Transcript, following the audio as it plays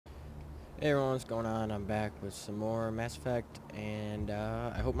Hey everyone, what's going on? I'm back with some more Mass Effect, and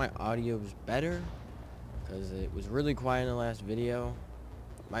I hope my audio is better, because it was really quiet in the last video.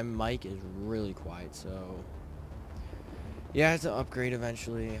 My mic is really quiet, so yeah, I have to upgrade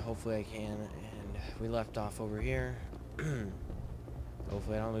eventually. Hopefully I can, and we left off over here.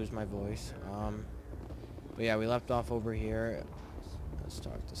 Hopefully I don't lose my voice. But yeah, we left off over here. Let's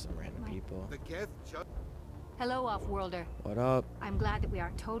talk to some random people. The Geth. Hello, Off-Worlder. What up? I'm glad that we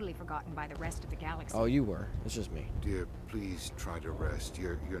aren't totally forgotten by the rest of the galaxy. Oh, you were. It's just me. Dear, please try to rest.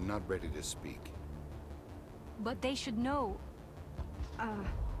 You're not ready to speak. But they should know.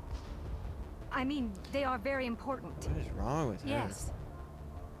 I mean, they are very important. What is wrong with her? Yes.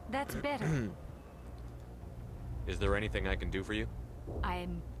 That's better. Is there anything I can do for you?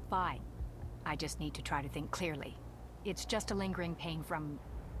 I'm fine. I just need to try to think clearly. It's just a lingering pain from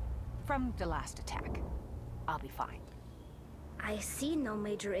the last attack. I'll be fine. I see no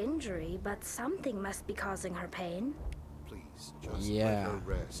major injury, but something must be causing her pain. Please, just Yeah. let her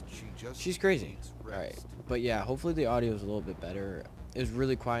rest. She's crazy. needs Alright. rest. But yeah, hopefully the audio is a little bit better. It was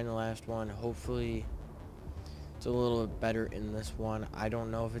really quiet in the last one. Hopefully it's a little bit better in this one. I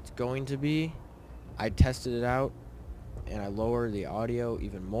don't know if it's going to be. I tested it out and I lowered the audio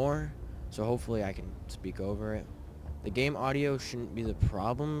even more. So hopefully I can speak over it. The game audio shouldn't be the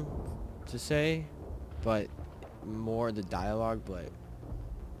problem to say, but more the dialogue. But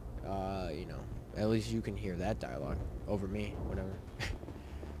you know, at least you can hear that dialogue over me, whatever.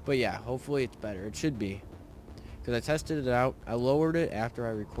 But yeah, hopefully it's better. It should be, because I tested it out. I lowered it after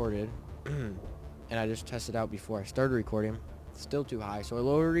I recorded and I just tested it out before I started recording. It's still too high, so I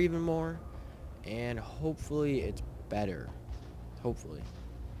lowered it even more, and hopefully it's better. Hopefully.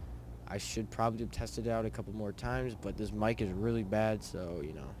 I should probably have tested it out a couple more times, but this mic is really bad, so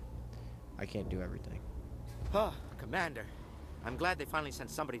you know, I can't do everything. Ah, Commander. I'm glad they finally sent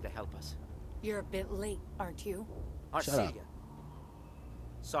somebody to help us. You're a bit late, aren't you? Shut up. Arcelia.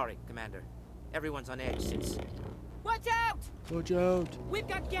 Sorry, Commander. Everyone's on edge since... Watch out! Watch out! We've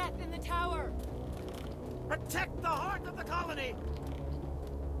got Geth in the tower! Protect the heart of the colony!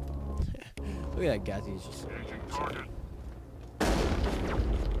 Look at that Geth, he's just chilling.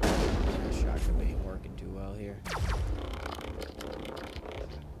 Shotgun ain't working too well here.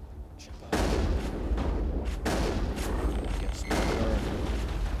 Get smaller.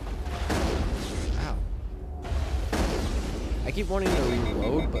 Ow. I keep wanting to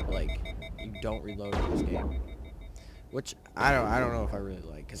reload, but like you don't reload in this game. Which I don't know if I really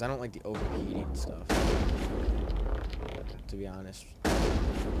like, because I don't like the overheating stuff. To be honest.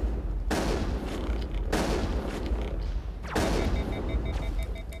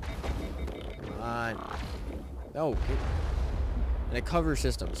 Come on. No, and the cover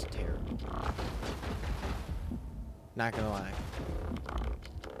system's terrible. Not gonna lie.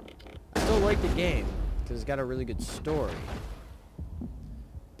 I still like the game, because it's got a really good story.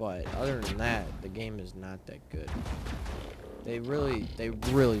 But other than that, the game is not that good. They really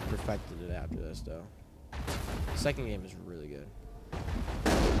perfected it after this, though. The second game is really good.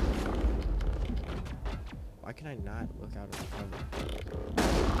 Why can I not look out of the cover?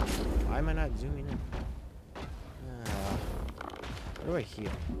 Why am I not zooming in? Where do I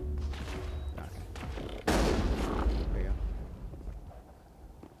heal? Okay. There you go.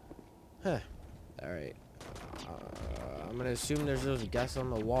 Huh. Alright. I'm gonna assume there's those Geths on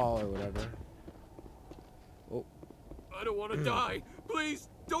the wall or whatever. Oh. I don't want to die. Please,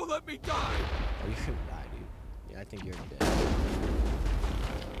 don't let me die. Oh, you're gonna die, dude. Yeah, I think you're dead.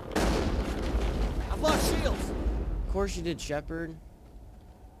 I've lost shields! Of course you did, Shepard.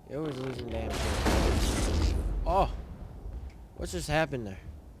 You're always losing damage. Oh! What just happened there?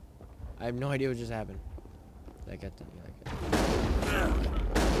 I have no idea what just happened. I got the...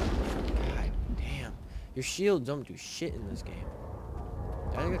 God damn. Your shields don't do shit in this game.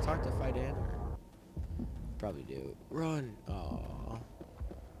 Did I think I talked to Fidan? Probably do. Run! Oh.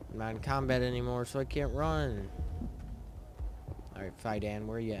 I'm not in combat anymore, so I can't run. Alright, Fidan,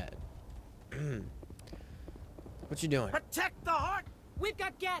 where you at? What you doing? Protect the heart! We've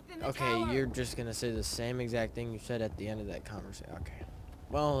got Geth in the Okay, tower! you're just gonna say the same exact thing you said at the end of that conversation. Okay.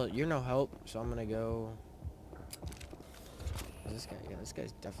 Well, you're no help, so I'm gonna go... This guy, yeah, this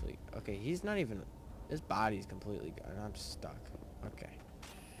guy's definitely... Okay, he's not even... His body's completely gone. I'm stuck. Okay.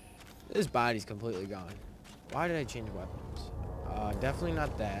 His body's completely gone. Why did I change weapons? Definitely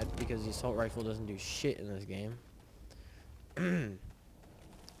not that, because the assault rifle doesn't do shit in this game.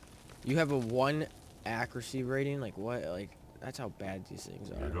 You have a 1 accuracy rating? Like, what? Like, that's how bad these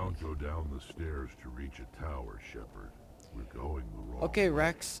things are. You don't go down the stairs to reach a tower, Shepard. We're going the wrong Okay, way.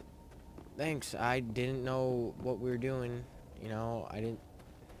 Rex. Thanks. I didn't know what we were doing. You know, I didn't...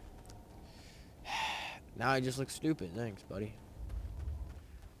 Now I just look stupid. Thanks, buddy.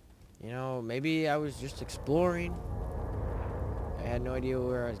 You know, maybe I was just exploring. I had no idea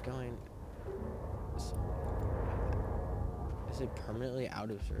where I was going. Is it permanently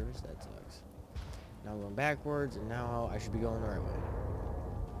out of service? That sucks. Now I'm going backwards, and now I should be going the right way.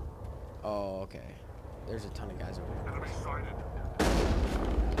 Oh, okay. There's a ton of guys over here. Enemy sighted.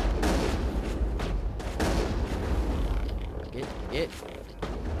 Get.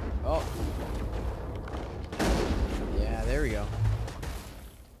 Oh. Yeah, there we go.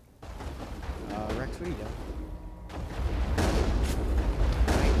 Rex, what are you doing?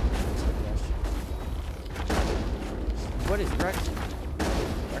 What is Rex?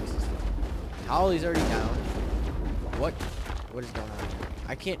 Rex is... Holly's already down. What? What is going on here?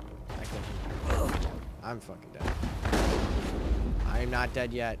 I can't... I'm fucking dead. I am not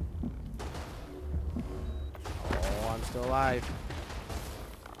dead yet. Oh, I'm still alive.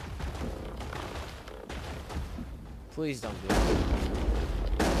 Please don't do it.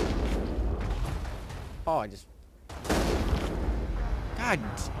 Oh, I just... God.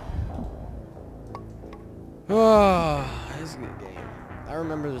 Oh, this is a good game. I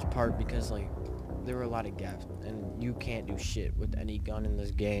remember this part because, like, there were a lot of gaps, and you can't do shit with any gun in this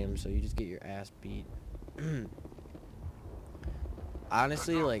game, so you just get your ass beat.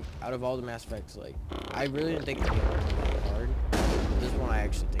 Honestly, like, out of all the Mass Effects, like, I really didn't think the game was that hard, but this one I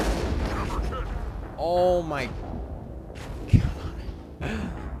actually think is hard. Oh my god.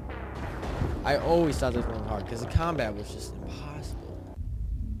 I always thought this one was hard, because the combat was just impossible.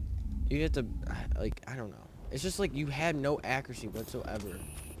 You have to, like, I don't know. It's just like you had no accuracy whatsoever. So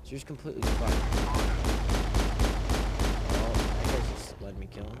you're just completely fucked. Well, that guy just let me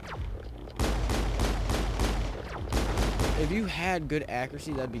kill him. If you had good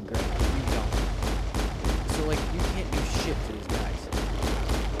accuracy, that'd be great. But you don't. So, like, you can't do shit to these guys.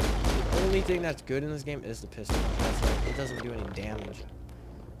 The only thing that's good in this game is the pistol. That's like, it doesn't do any damage.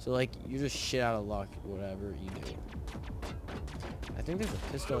 So, like, you just shit out of luck, whatever you do. I think there's a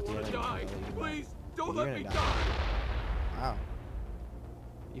pistol at the end of the game. Please, don't You're let me gonna die. Wow.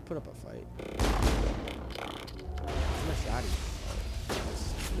 You put up a fight. How much shot you?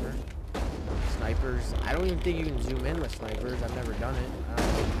 Snipers. I don't even think you can zoom in with snipers. I've never done it. I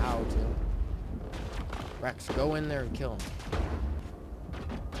don't know how to. Rex, go in there and kill him.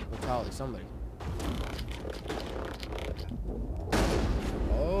 Or somebody.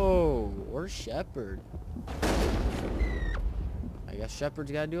 Oh, or Shepard. I guess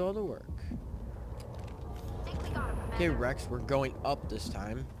Shepard's gotta do all the work. Okay, Rex, we're going up this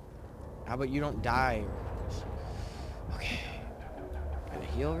time. How about you don't die? Okay. Gonna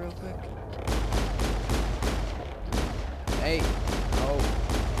heal real quick. Hey. Oh.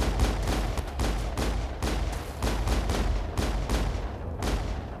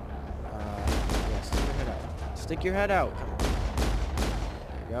 Yeah, stick your head out. Stick your head out. Come on.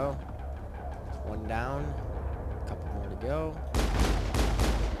 There you go. One down. A couple more to go.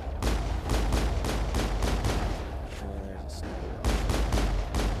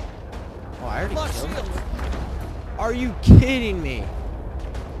 Oh, I already killed him. Are you kidding me?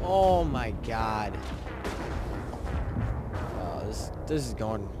 Oh my god. Oh, this is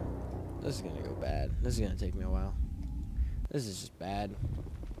going. This is gonna go bad. This is gonna take me a while. This is just bad.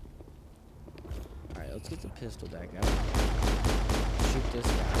 All right, let's get the pistol back out. Shoot this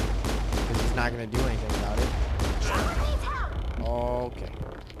guy because he's not gonna do anything about it. Okay.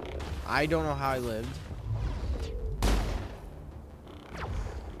 I don't know how I lived.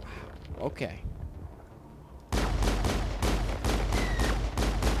 Okay.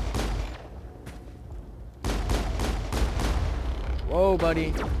 Whoa,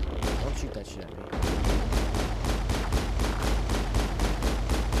 buddy. Don't shoot that shit at me.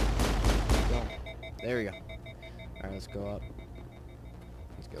 Go. There we go. Alright, let's go up.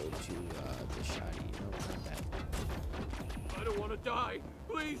 Let's go to the shoddy. Nope, not that. I don't want to die.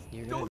 Please, You're don't. gonna